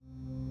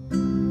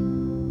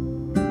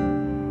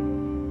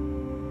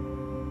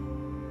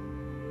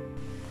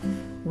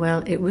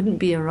Well, it wouldn't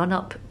be a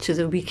run-up to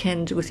the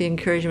weekend with the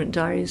Encouragement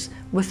Diaries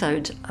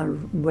without a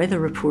weather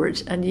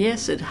report. And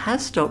yes, it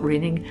has stopped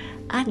raining.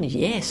 And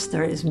yes,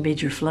 there is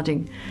major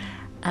flooding.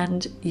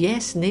 And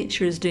yes,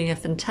 nature is doing a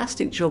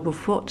fantastic job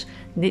of what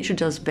nature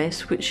does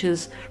best, which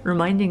is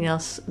reminding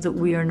us that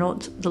we are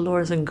not the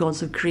lords and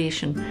gods of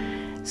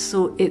creation.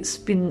 So it's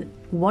been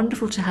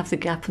wonderful to have the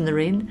gap in the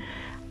rain.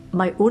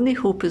 My only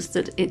hope is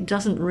that it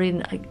doesn't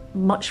rain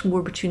much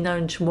more between now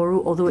and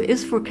tomorrow, although it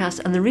is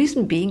forecast. And the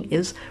reason being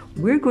is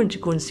we're going to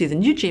go and see the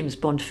new James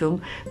Bond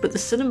film, but the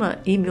cinema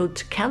emailed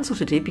to cancel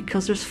today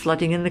because there's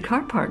flooding in the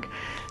car park.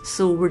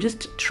 So we're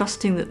just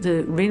trusting that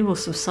the rain will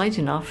subside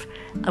enough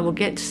and we'll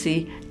get to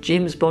see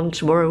James Bond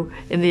tomorrow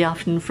in the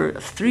afternoon for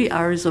 3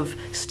 hours of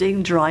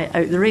staying dry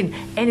out the rain.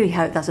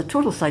 Anyhow, that's a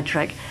total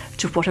sidetrack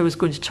to what I was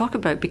going to talk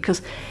about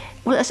because...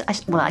 Well,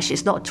 actually,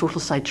 it's not a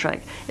total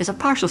sidetrack. It's a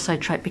partial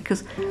sidetrack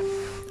because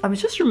I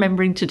was just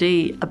remembering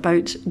today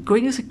about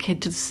going as a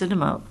kid to the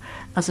cinema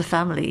as a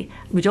family.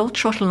 We'd all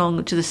trot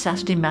along to the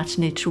Saturday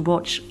matinee to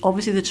watch,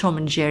 obviously, the Tom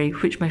and Jerry,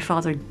 which my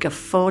father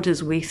guffawed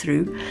his way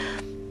through.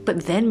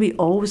 But then we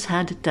always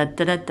had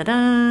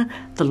the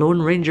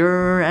Lone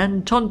Ranger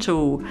and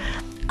Tonto.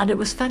 And it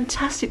was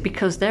fantastic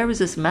because there was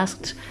this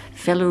masked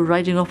fellow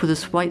riding off with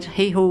this white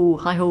hey-ho,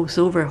 hi-ho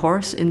silver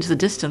horse into the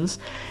distance.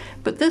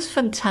 But this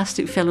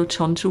fantastic fellow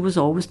Tonto was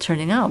always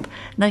turning up.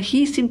 Now,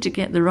 he seemed to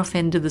get the rough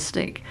end of the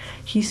stick.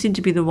 He seemed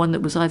to be the one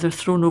that was either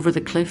thrown over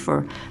the cliff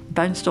or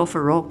bounced off a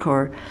rock,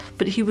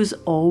 but he was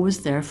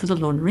always there for the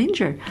Lone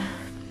Ranger.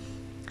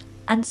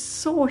 And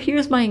so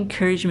here's my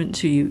encouragement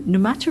to you. No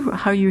matter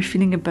how you're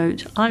feeling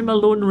about, I'm a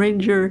Lone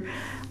Ranger,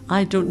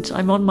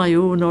 I'm on my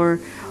own,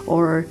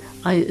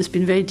 it's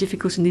been very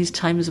difficult in these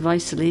times of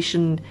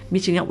isolation,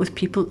 meeting up with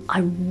people,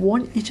 I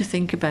want you to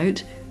think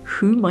about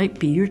who might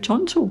be your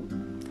Tonto.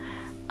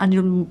 And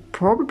you'll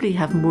probably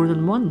have more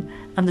than one.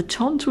 And the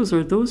Tontos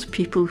are those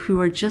people who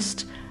are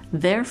just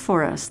there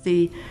for us.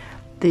 They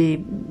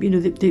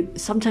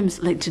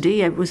sometimes, like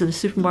today, I was in a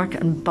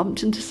supermarket and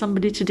bumped into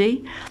somebody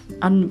today,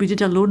 and we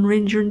did a Lone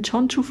Ranger and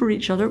Tonto for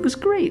each other. It was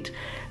great.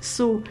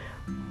 So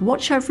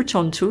watch out for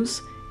Tontos.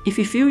 If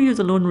you feel you're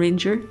the Lone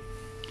Ranger,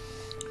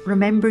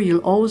 remember you'll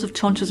always have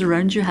Tontos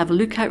around you. Have a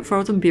look out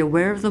for them, be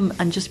aware of them,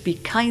 and just be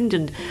kind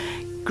and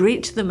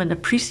great to them and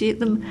appreciate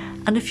them.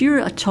 And if you're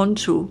a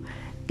Tonto,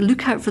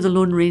 look out for the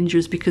Lone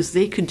Rangers because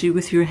they could do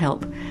with your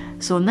help.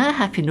 So on that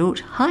happy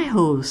note,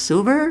 hi-ho,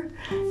 Silver.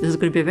 This is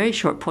going to be a very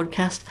short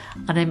podcast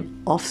and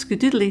I'm off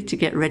skedaddly to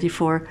get ready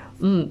for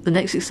the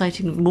next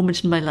exciting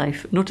moment in my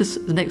life. Notice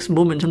the next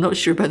moment, I'm not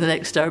sure about the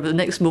next hour, but the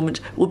next moment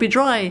will be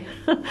dry.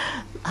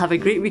 Have a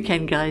great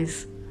weekend,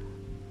 guys.